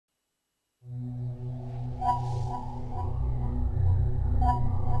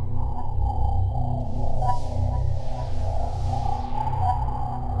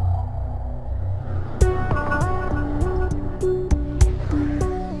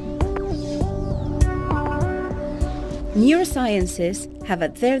Neurosciences have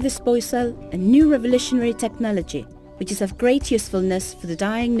at their disposal a new revolutionary technology which is of great usefulness for the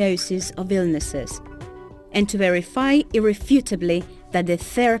diagnosis of illnesses, and to verify irrefutably that the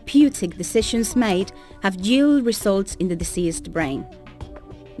therapeutic decisions made have yield results in the diseased brain.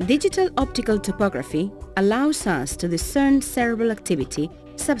 Digital optical topography allows us to discern cerebral activity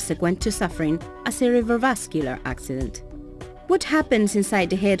subsequent to suffering a cerebrovascular accident. What happens inside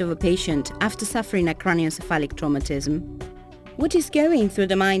the head of a patient after suffering a cranioencephalic traumatism? What is going through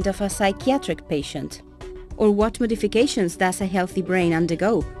the mind of a psychiatric patient? Or what modifications does a healthy brain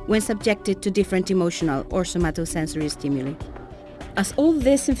undergo when subjected to different emotional or somatosensory stimuli? As all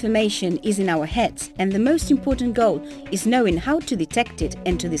this information is in our heads and the most important goal is knowing how to detect it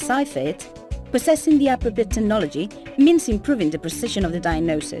and to decipher it, possessing the appropriate technology means improving the precision of the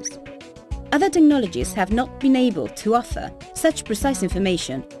diagnosis. Other technologies have not been able to offer such precise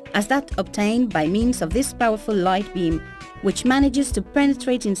information as that obtained by means of this powerful light beam, which manages to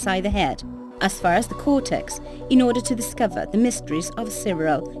penetrate inside the head, as far as the cortex, in order to discover the mysteries of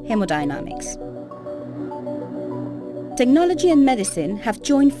cerebral hemodynamics. Technology and medicine have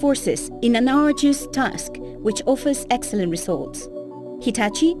joined forces in an arduous task which offers excellent results.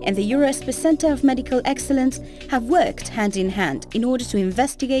 Hitachi and the EuroEspes Center of Medical Excellence have worked hand in hand in order to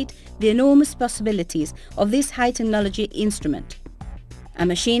investigate the enormous possibilities of this high-technology instrument, a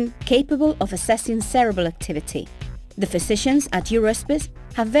machine capable of assessing cerebral activity. The physicians at EuroEspes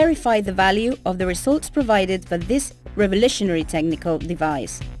have verified the value of the results provided by this revolutionary technical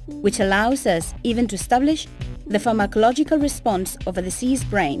device, which allows us even to establish the pharmacological response of a diseased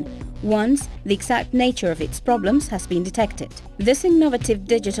brain once the exact nature of its problems has been detected. This innovative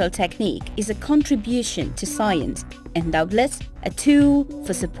digital technique is a contribution to science and doubtless a tool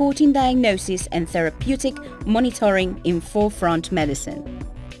for supporting diagnosis and therapeutic monitoring in forefront medicine.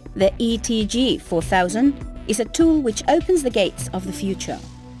 The ETG 4000 is a tool which opens the gates of the future.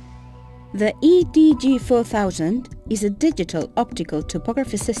 The ETG 4000 is a digital optical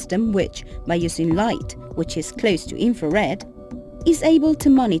topography system which, by using light, which is close to infrared, is able to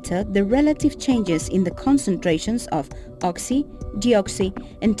monitor the relative changes in the concentrations of oxy, deoxy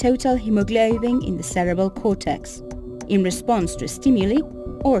and total hemoglobin in the cerebral cortex in response to a stimuli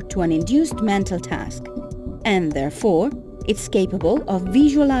or to an induced mental task, and therefore it's capable of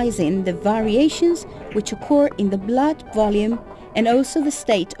visualizing the variations which occur in the blood volume and also the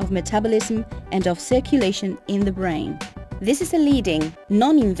state of metabolism and of circulation in the brain. This is a leading,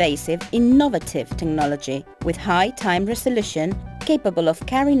 non-invasive, innovative technology with high time resolution capable of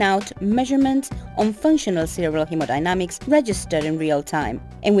carrying out measurements on functional cerebral hemodynamics registered in real time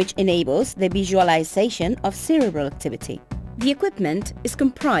and which enables the visualization of cerebral activity. The equipment is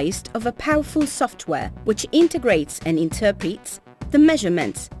comprised of a powerful software which integrates and interprets the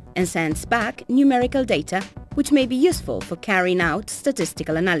measurements and sends back numerical data which may be useful for carrying out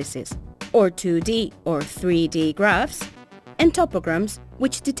statistical analysis, or 2D or 3D graphs, and topograms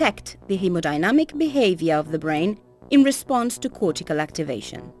which detect the hemodynamic behavior of the brain in response to cortical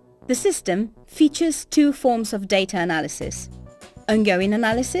activation. The system features two forms of data analysis: ongoing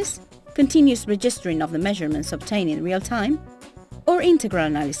analysis, continuous registering of the measurements obtained in real time, or integral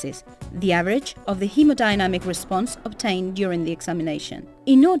analysis, the average of the hemodynamic response obtained during the examination.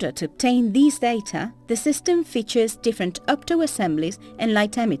 In order to obtain these data, the system features different opto-assemblies and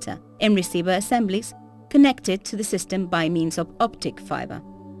light emitter and receiver assemblies connected to the system by means of optic fiber.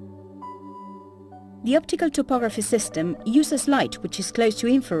 The optical topography system uses light which is close to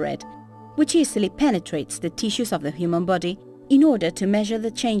infrared, which easily penetrates the tissues of the human body in order to measure the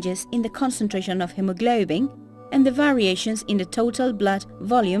changes in the concentration of hemoglobin and the variations in the total blood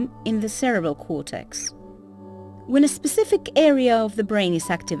volume in the cerebral cortex. When a specific area of the brain is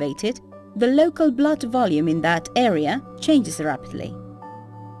activated, the local blood volume in that area changes rapidly.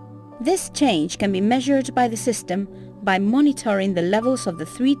 This change can be measured by the system by monitoring the levels of the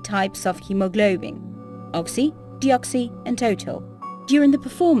three types of hemoglobin, oxy, deoxy and total, during the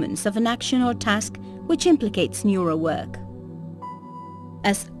performance of an action or task which implicates neural work.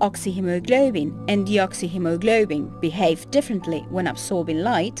 As oxyhemoglobin and deoxyhemoglobin behave differently when absorbing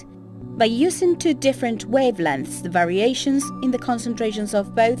light, by using two different wavelengths the variations in the concentrations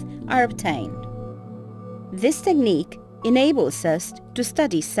of both are obtained. This technique enables us to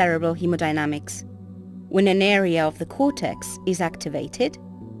study cerebral hemodynamics. When an area of the cortex is activated,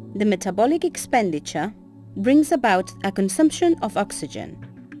 the metabolic expenditure brings about a consumption of oxygen.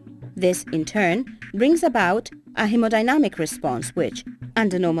 This, in turn, brings about a hemodynamic response which,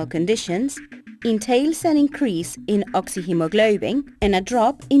 under normal conditions, entails an increase in oxyhemoglobin and a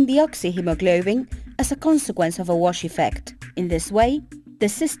drop in the oxyhemoglobin as a consequence of a wash effect. In this way, the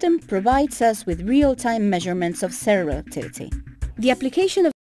system provides us with real-time measurements of cerebral activity. The application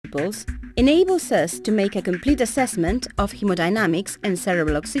of pupils enables us to make a complete assessment of hemodynamics and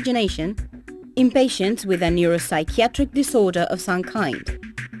cerebral oxygenation in patients with a neuropsychiatric disorder of some kind,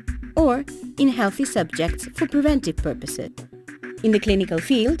 or in healthy subjects for preventive purposes. In the clinical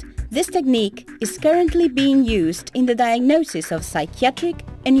field, this technique is currently being used in the diagnosis of psychiatric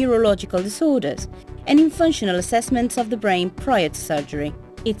and neurological disorders and in functional assessments of the brain prior to surgery.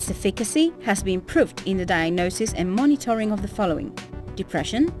 Its efficacy has been proved in the diagnosis and monitoring of the following: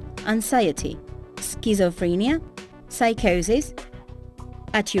 depression, anxiety, schizophrenia, psychosis.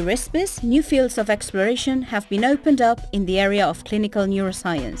 At EuroEspes, new fields of exploration have been opened up in the area of clinical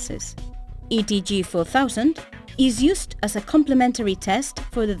neurosciences. ETG 4000 is used as a complementary test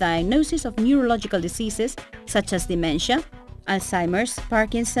for the diagnosis of neurological diseases such as dementia, Alzheimer's,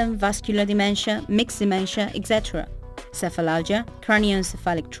 Parkinson, vascular dementia, mixed dementia, etc., cephalalgia,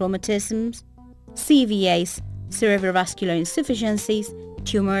 cranioencephalic traumatisms, CVAs, cerebrovascular insufficiencies,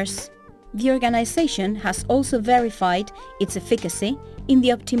 tumors. The organization has also verified its efficacy in the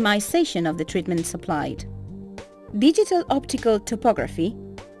optimization of the treatments applied. Digital optical topography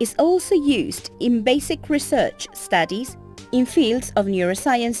is also used in basic research studies in fields of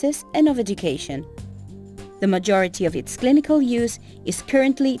neurosciences and of education. The majority of its clinical use is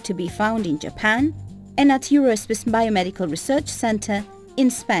currently to be found in Japan and at EuroEspes Biomedical Research Center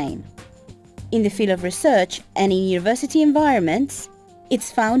in Spain. In the field of research and in university environments,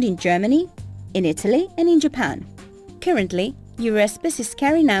 it's found in Germany, in Italy and in Japan. Currently, EuroEspes is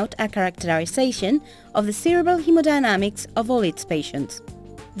carrying out a characterization of the cerebral hemodynamics of all its patients.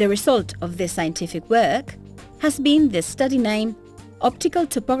 The result of this scientific work has been the study name Optical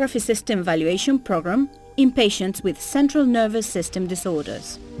Topography System Evaluation Program in patients with central nervous system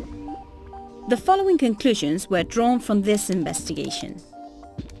disorders. The following conclusions were drawn from this investigation: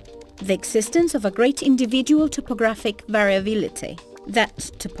 the existence of a great individual topographic variability,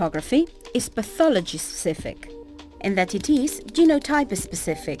 that topography is pathology-specific, and that it is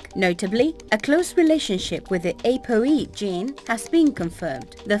genotype-specific. Notably, a close relationship with the ApoE gene has been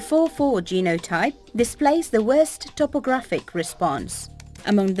confirmed. The 4-4 genotype displays the worst topographic response.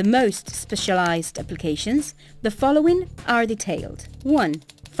 Among the most specialized applications, the following are detailed. 1.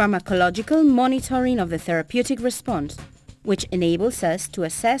 Pharmacological monitoring of the therapeutic response, which enables us to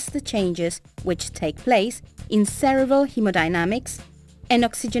assess the changes which take place in cerebral hemodynamics and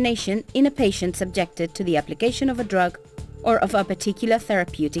oxygenation in a patient subjected to the application of a drug or of a particular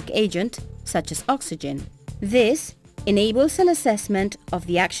therapeutic agent, such as oxygen. This enables an assessment of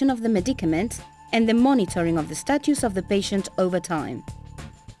the action of the medicament and the monitoring of the status of the patient over time.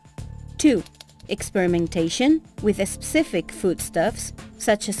 2. Experimentation with specific foodstuffs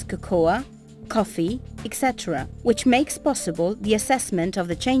such as cocoa, coffee, etc., which makes possible the assessment of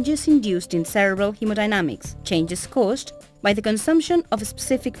the changes induced in cerebral hemodynamics, changes caused by the consumption of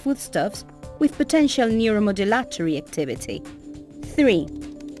specific foodstuffs with potential neuromodulatory activity. 3.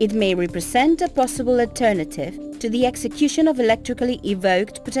 It may represent a possible alternative to the execution of electrically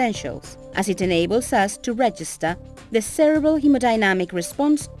evoked potentials, as it enables us to register the cerebral hemodynamic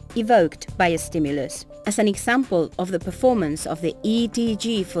response evoked by a stimulus. As an example of the performance of the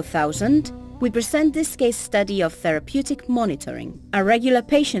ETG 4000, we present this case study of therapeutic monitoring. A regular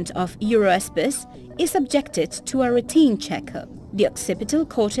patient of EuroEspes is subjected to a routine checkup. The occipital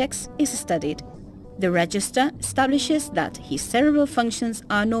cortex is studied. The register establishes that his cerebral functions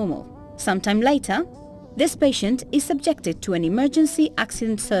are normal. Sometime later, this patient is subjected to an emergency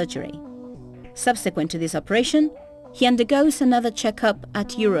accident surgery. Subsequent to this operation, he undergoes another checkup at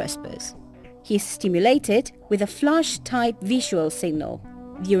EuroEspes. He is stimulated with a flash-type visual signal.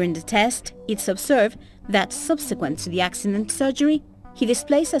 During the test, it's observed that subsequent to the accident surgery, he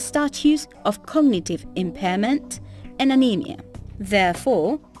displays a status of cognitive impairment and anemia.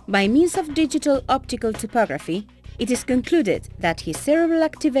 Therefore, by means of digital optical topography, it is concluded that his cerebral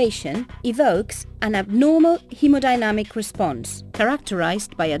activation evokes an abnormal hemodynamic response,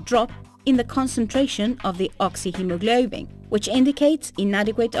 characterized by a drop in the concentration of the oxyhemoglobin, which indicates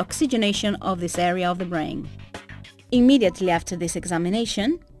inadequate oxygenation of this area of the brain. Immediately after this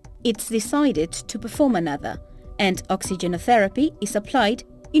examination, it's decided to perform another, and oxygenotherapy is applied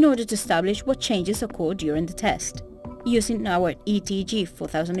in order to establish what changes occurred during the test, using our ETG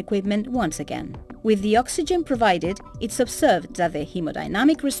 4000 equipment once again. With the oxygen provided, it's observed that the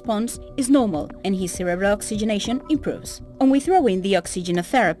hemodynamic response is normal and his cerebral oxygenation improves. On withdrawing the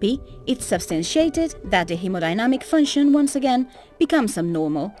oxygenotherapy, it's substantiated that the hemodynamic function once again becomes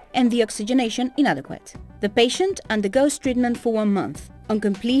abnormal and the oxygenation inadequate. The patient undergoes treatment for 1 month. On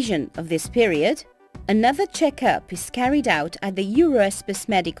completion of this period, Another checkup is carried out at the EuroEspes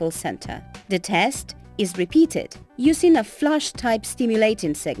Medical Center. The test is repeated using a flash-type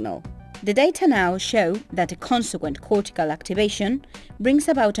stimulating signal. The data now show that a consequent cortical activation brings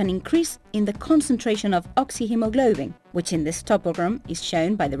about an increase in the concentration of oxyhemoglobin, which in this topogram is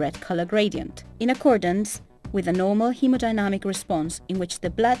shown by the red color gradient, in accordance with a normal hemodynamic response in which the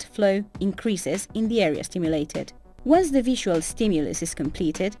blood flow increases in the area stimulated. Once the visual stimulus is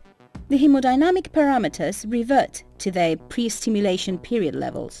completed, the hemodynamic parameters revert to their pre-stimulation period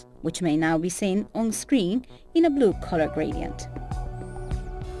levels, which may now be seen on screen in a blue color gradient.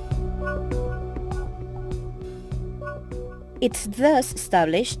 It's thus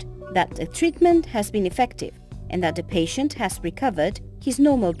established that the treatment has been effective and that the patient has recovered his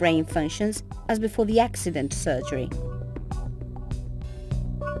normal brain functions as before the accident surgery.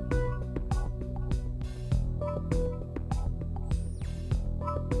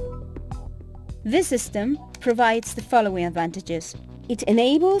 This system provides the following advantages. It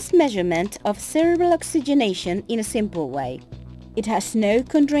enables measurement of cerebral oxygenation in a simple way. It has no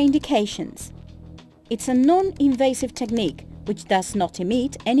contraindications. It's a non-invasive technique which does not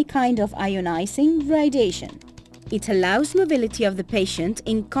emit any kind of ionizing radiation. It allows mobility of the patient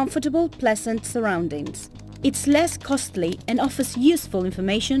in comfortable, pleasant surroundings. It's less costly and offers useful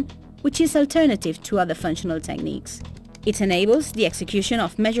information which is alternative to other functional techniques. It enables the execution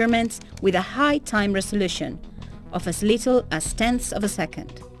of measurements with a high time resolution of as little as tenths of a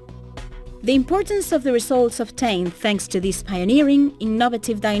second. The importance of the results obtained thanks to this pioneering,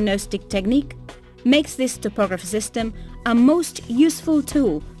 innovative diagnostic technique makes this topography system a most useful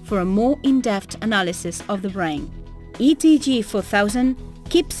tool for a more in-depth analysis of the brain. ETG 4000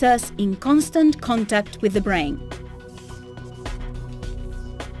 keeps us in constant contact with the brain.